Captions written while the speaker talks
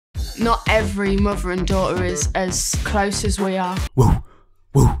Not every mother and daughter is as close as we are. Whoa,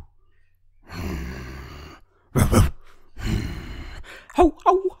 whoa. Ho, ho,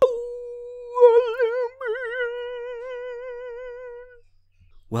 ho.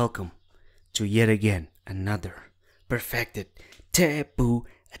 Welcome to yet again another perfected taboo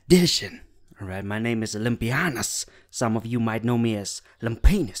edition. Alright, my name is Olympianus. Some of you might know me as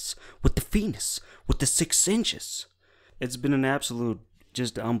Lumpinus, with the Venus, with the 6 inches. It's been an absolute,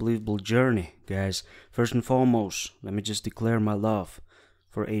 just unbelievable journey, guys. First and foremost, let me just declare my love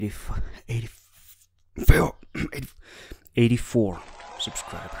for 84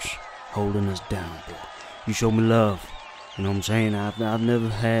 subscribers, holding us down, bro. You show me love, you know what I'm saying? I've never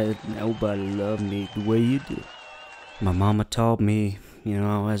had nobody love me the way you do. My mama taught me, you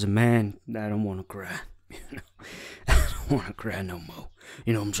know, as a man, I don't want to cry, you know. I don't want to cry no more,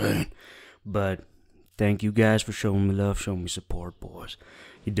 you know what I'm saying? But thank you guys for showing me love, showing me support, boys.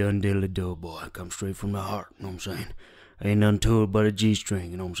 You done diddly do, boy. Come straight from the heart, you know what I'm saying? Ain't nothing to it but a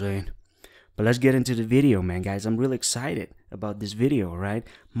G-string, you know what I'm saying? But let's get into the video, man, guys. I'm really excited about this video, alright?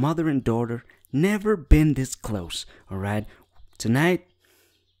 Mother and daughter, never been this close, alright? Tonight,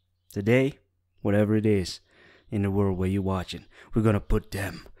 today, whatever it is in the world where you're watching, we're gonna put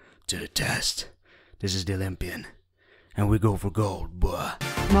them to the test. This is the Olympian, and we go for gold, boy.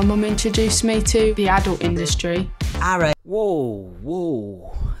 My mum introduced me to the adult industry. Alright. Whoa,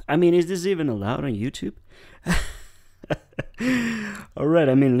 whoa. I mean, is this even allowed on YouTube? Alright,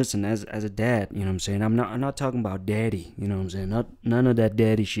 I mean, listen, as a dad, you know what I'm saying? I'm not talking about daddy, you know what I'm saying? None of that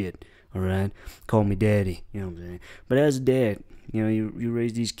daddy shit, alright? Call me daddy, you know what I'm saying? But as a dad, you know, you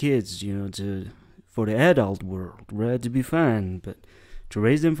raise these kids, you know, for the adult world, right? To be fine, but to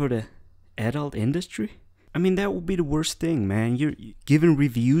raise them for the adult industry? I mean, that would be the worst thing, man. You're giving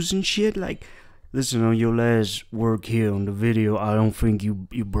reviews and shit, like, listen, on your last work here on the video, I don't think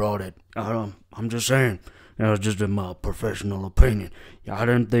you brought it. I'm just saying. That was just in my professional opinion. I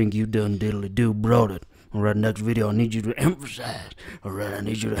didn't think you done diddly-do brought it. Alright, next video I need you to emphasize. Alright, I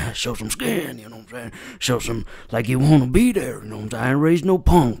need you to show some skin, you know what I'm saying? Show some, like you want to be there, you know what I'm saying? I ain't raised no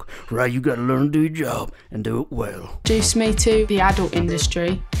punk. Right, you gotta learn to do your job and do it well. Introduced me to the adult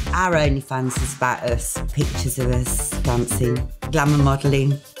industry. Our OnlyFans is about us, pictures of us dancing, glamour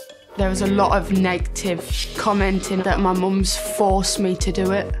modelling. There was a lot of negative commenting that my mum's forced me to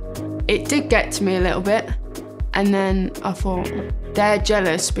do it. It did get to me a little bit. And then I thought, they're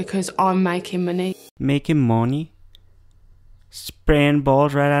jealous because I'm making money. Making money? Spraying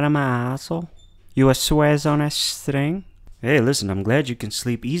balls right out of my asshole? You a Suez on a string? Hey, listen, I'm glad you can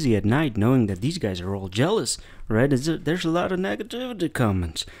sleep easy at night knowing that these guys are all jealous, right? There's a lot of negativity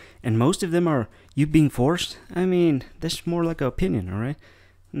comments. And most of them are you being forced. I mean, that's more like an opinion, alright?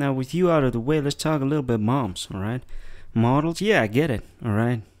 Now, with you out of the way, let's talk a little bit moms, alright? Models? Yeah, I get it,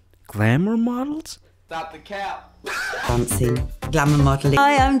 alright? Glamour models? Stop the cap. Dancing, glamour modelling.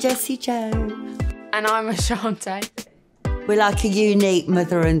 Hi, I'm Jessie Jo. And I'm Ashante. We're like a unique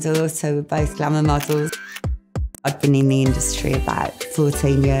mother and daughter. We're both glamour models. I'd been in the industry about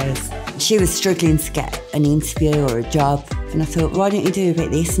 14 years. She was struggling to get an interview or a job. And I thought, why don't you do a bit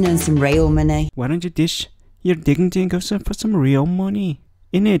of this and earn some real money? Why don't you dish your dignity and go for some real money?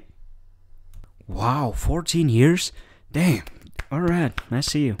 Innit? Wow, 14 years? Damn. Alright, I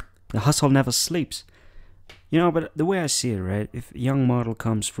see you. The hustle never sleeps. You know, but the way I see it, right? If a young model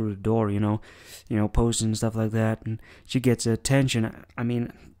comes through the door, you know, posting and stuff like that, and she gets attention, I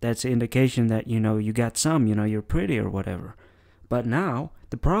mean, that's an indication that, you know, you got some, you know, you're pretty or whatever. But now,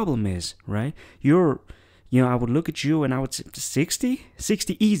 the problem is, right? I would look at you and I would say, 60?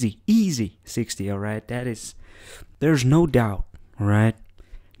 60, easy 60, alright? There's no doubt, alright?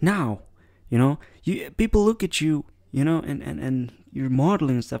 Now, you know, people look at you, you know, and you're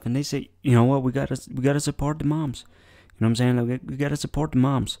modeling and stuff, and they say, you know what, we gotta support the moms. You know what I'm saying? Like, we gotta support the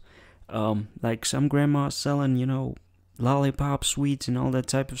moms. Like some grandma's selling, you know, lollipop sweets and all that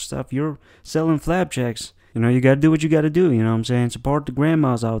type of stuff. You're selling flapjacks. You know, you gotta do what you gotta do. You know what I'm saying? Support the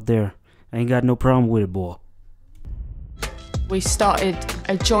grandmas out there. I ain't got no problem with it, boy. We started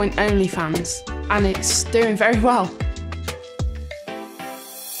a joint OnlyFans, and it's doing very well.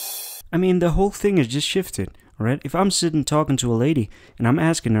 I mean, the whole thing has just shifted. Right? If I'm sitting talking to a lady and I'm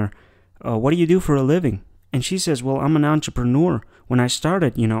asking her, what do you do for a living? And she says, well, I'm an entrepreneur. When I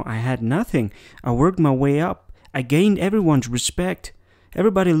started, you know, I had nothing. I worked my way up. I gained everyone's respect.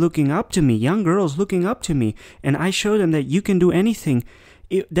 Everybody looking up to me, young girls looking up to me. And I show them that you can do anything.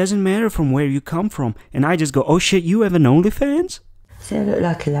 It doesn't matter from where you come from. And I just go, oh shit, you have an OnlyFans? So I look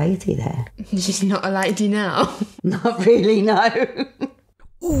like a lady there. She's not a lady now. Not really, no.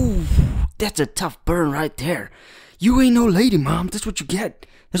 Ooh, that's a tough burn right there. You ain't no lady, Mom. That's what you get.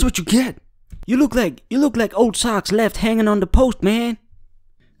 That's what you get. You look like old socks left hanging on the post, man.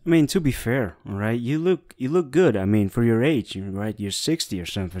 I mean, to be fair, alright, you look good. I mean, for your age, right? You're 60 or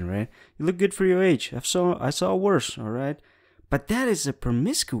something, right? You look good for your age. I saw worse, alright? But that is a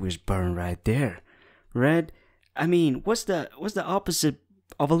promiscuous burn right there, right? I mean, what's the opposite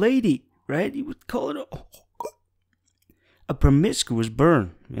of a lady, right? You would call it a promiscuous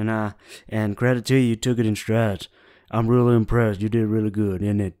burn. And credit to you, you took it in strides. I'm really impressed. You did really good,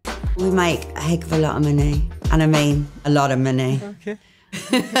 isn't it? We make a heck of a lot of money. And I mean, a lot of money. Okay.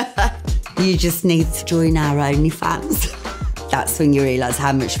 You just need to join our OnlyFans. That's when you realise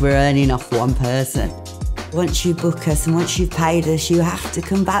how much we're earning off one person. Once you book us and once you've paid us, you have to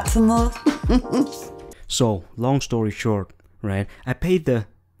come back for more. So, long story short, right? I paid the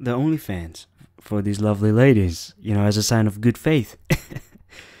OnlyFans for these lovely ladies, as a sign of good faith.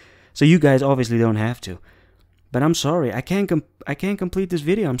 So you guys obviously don't have to. But I'm sorry, I can't complete this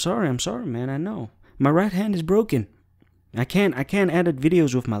video. I'm sorry, man. I know my right hand is broken. I can't edit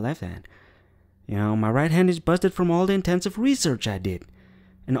videos with my left hand. My right hand is busted from all the intensive research I did.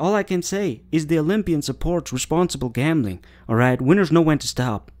 And all I can say is the Olympian supports responsible gambling. Alright, winners know when to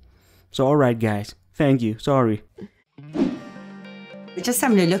stop. So alright guys, thank you, sorry. We're just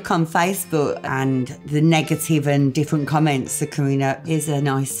having a look on Facebook and the negative and different comments are coming up. Here's a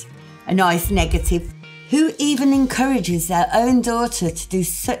nice negative. Who even encourages their own daughter to do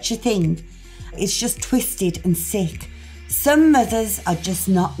such a thing? It's just twisted and sick. Some mothers are just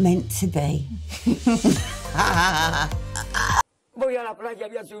not meant to be.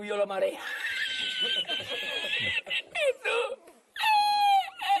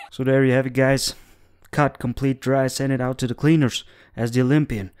 So there you have it, guys. Cut, complete, dry, send it out to the cleaners. As the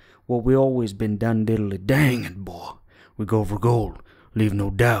Olympian, what we always been done diddly dang it, boy. We go for gold, leave no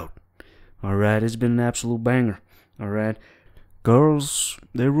doubt. Alright, it's been an absolute banger. Alright. Girls,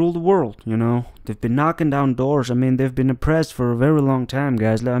 they rule the world, They've been knocking down doors. I mean, they've been oppressed for a very long time,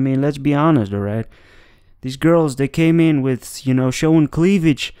 guys. I mean, let's be honest, alright? These girls, they came in with, showing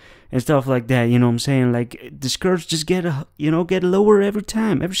cleavage and stuff like that, what I'm saying? Like, the skirts just get lower every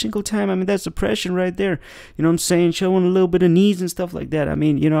single time. I mean, that's oppression right there. What I'm saying? Showing a little bit of knees and stuff like that. I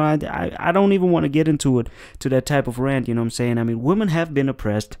mean, I don't even want to get into that type of rant, what I'm saying? I mean, women have been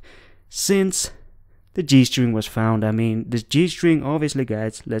oppressed since the G-string was found. I mean, this G-string, obviously,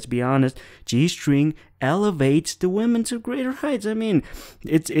 guys, let's be honest, G-string elevates the women to greater heights. I mean,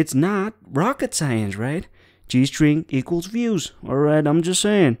 it's not rocket science, right? G-string equals views, alright? I'm just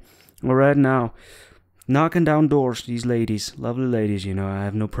saying. Alright, now, knocking down doors, these ladies, lovely ladies, I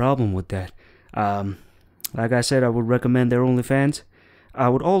have no problem with that. Like I said, I would recommend their OnlyFans. I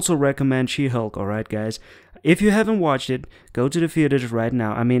would also recommend She-Hulk, alright, guys? If you haven't watched it, go to the theaters right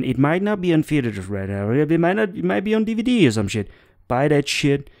now. I mean, it might not be on theaters right now. It might be on DVD or some shit. Buy that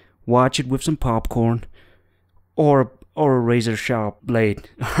shit, watch it with some popcorn, or a razor sharp blade.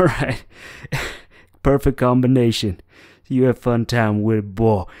 All right, perfect combination. You have fun time with it,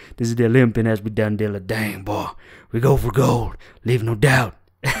 boy. This is the Olympian as we done deal a dang, boy. We go for gold, leave no doubt.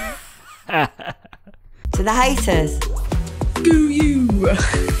 To the haters. Screw you.